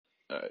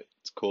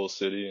It's Coal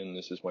City, and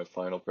this is my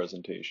final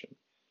presentation.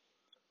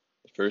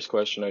 The first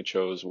question I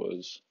chose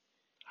was,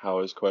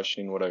 how has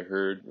questioning what I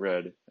heard,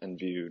 read, and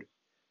viewed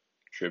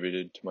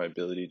contributed to my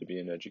ability to be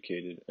an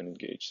educated and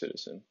engaged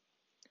citizen?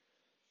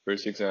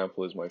 First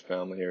example is my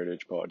Family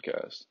Heritage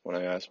podcast, when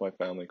I asked my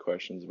family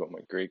questions about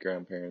my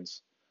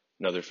great-grandparents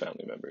and other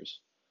family members.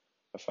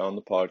 I found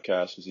the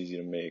podcast was easy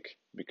to make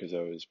because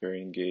I was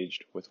very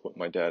engaged with what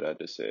my dad had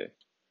to say,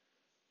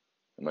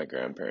 and my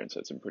grandparents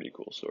had some pretty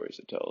cool stories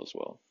to tell as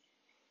well.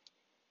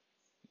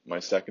 My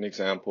second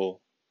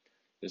example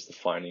is the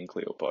Finding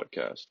Cleo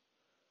podcast.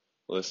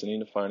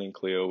 Listening to Finding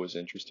Cleo was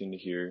interesting to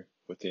hear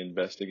with the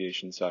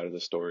investigation side of the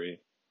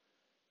story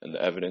and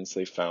the evidence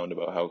they found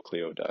about how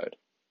Cleo died.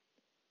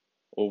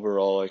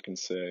 Overall, I can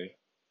say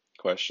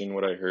questioning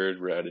what I heard,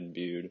 read, and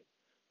viewed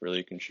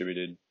really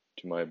contributed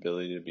to my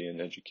ability to be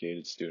an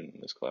educated student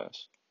in this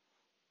class.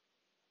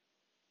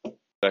 The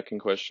second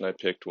question I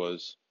picked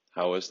was,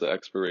 how has the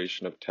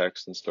exploration of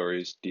text and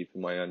stories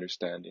deepened my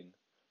understanding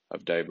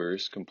of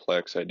diverse,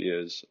 complex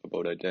ideas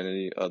about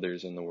identity,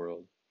 others, and the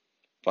world?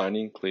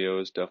 Finding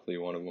Cleo is definitely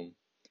one of them,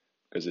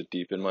 because it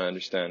deepened my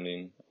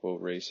understanding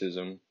about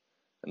racism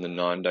and the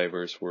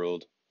non-diverse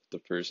world the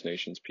First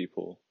Nations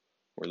people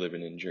were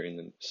living in during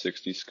the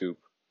 60s scoop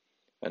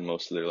and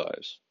most of their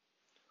lives.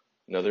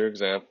 Another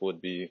example would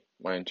be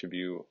my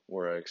interview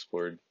where I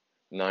explored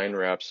 9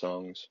 rap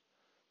songs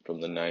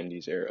from the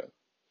 90s era.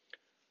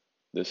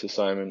 This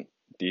assignment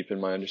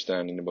deepened my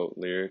understanding about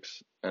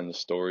lyrics and the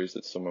stories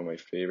that some of my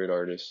favorite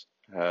artists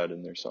had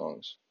in their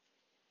songs.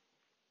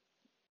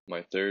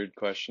 My third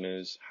question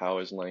is, how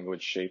has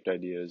language shaped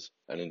ideas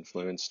and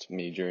influenced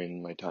me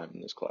during my time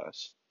in this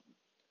class?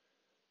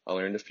 I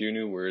learned a few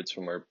new words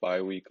from our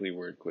bi-weekly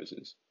word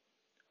quizzes.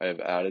 I have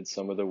added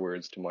some of the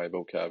words to my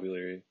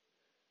vocabulary,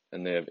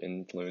 and they have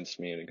influenced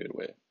me in a good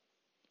way. I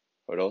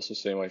would also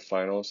say my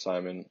final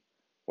assignment,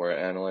 where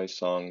I analyzed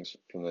songs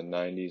from the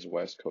 90s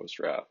West Coast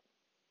rap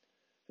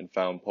and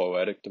found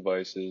poetic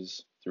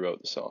devices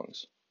throughout the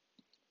songs.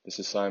 This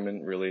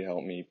assignment really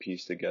helped me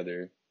piece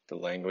together the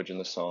language in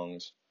the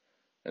songs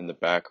and the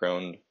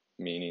background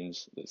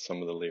meanings that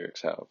some of the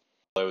lyrics have.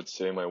 I would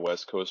say my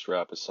West Coast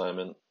rap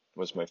assignment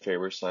was my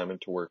favorite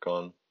assignment to work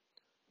on.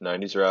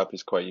 90s rap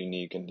is quite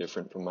unique and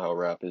different from how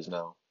rap is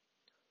now.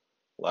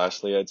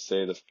 Lastly, I'd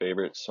say the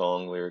favorite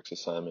song lyrics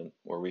assignment,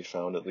 where we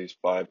found at least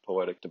 5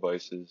 poetic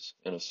devices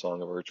in a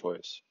song of our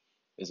choice,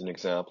 is an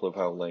example of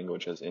how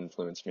language has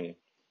influenced me,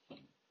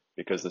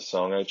 because the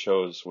song I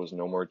chose was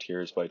No More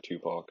Tears by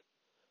Tupac,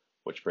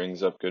 which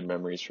brings up good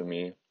memories for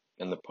me,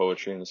 and the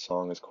poetry in the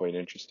song is quite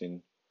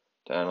interesting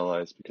to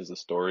analyze because the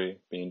story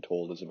being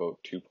told is about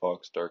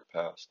Tupac's dark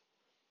past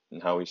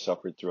and how he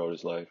suffered throughout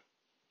his life.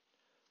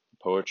 The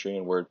poetry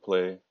and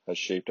wordplay has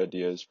shaped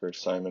ideas for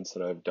assignments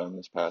that I've done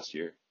this past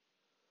year.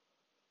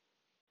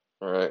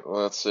 Alright,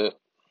 well that's it.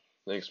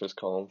 Thanks, Miss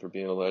Collin, for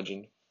being a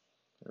legend.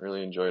 I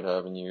really enjoyed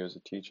having you as a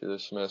teacher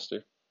this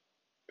semester.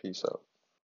 Peace out.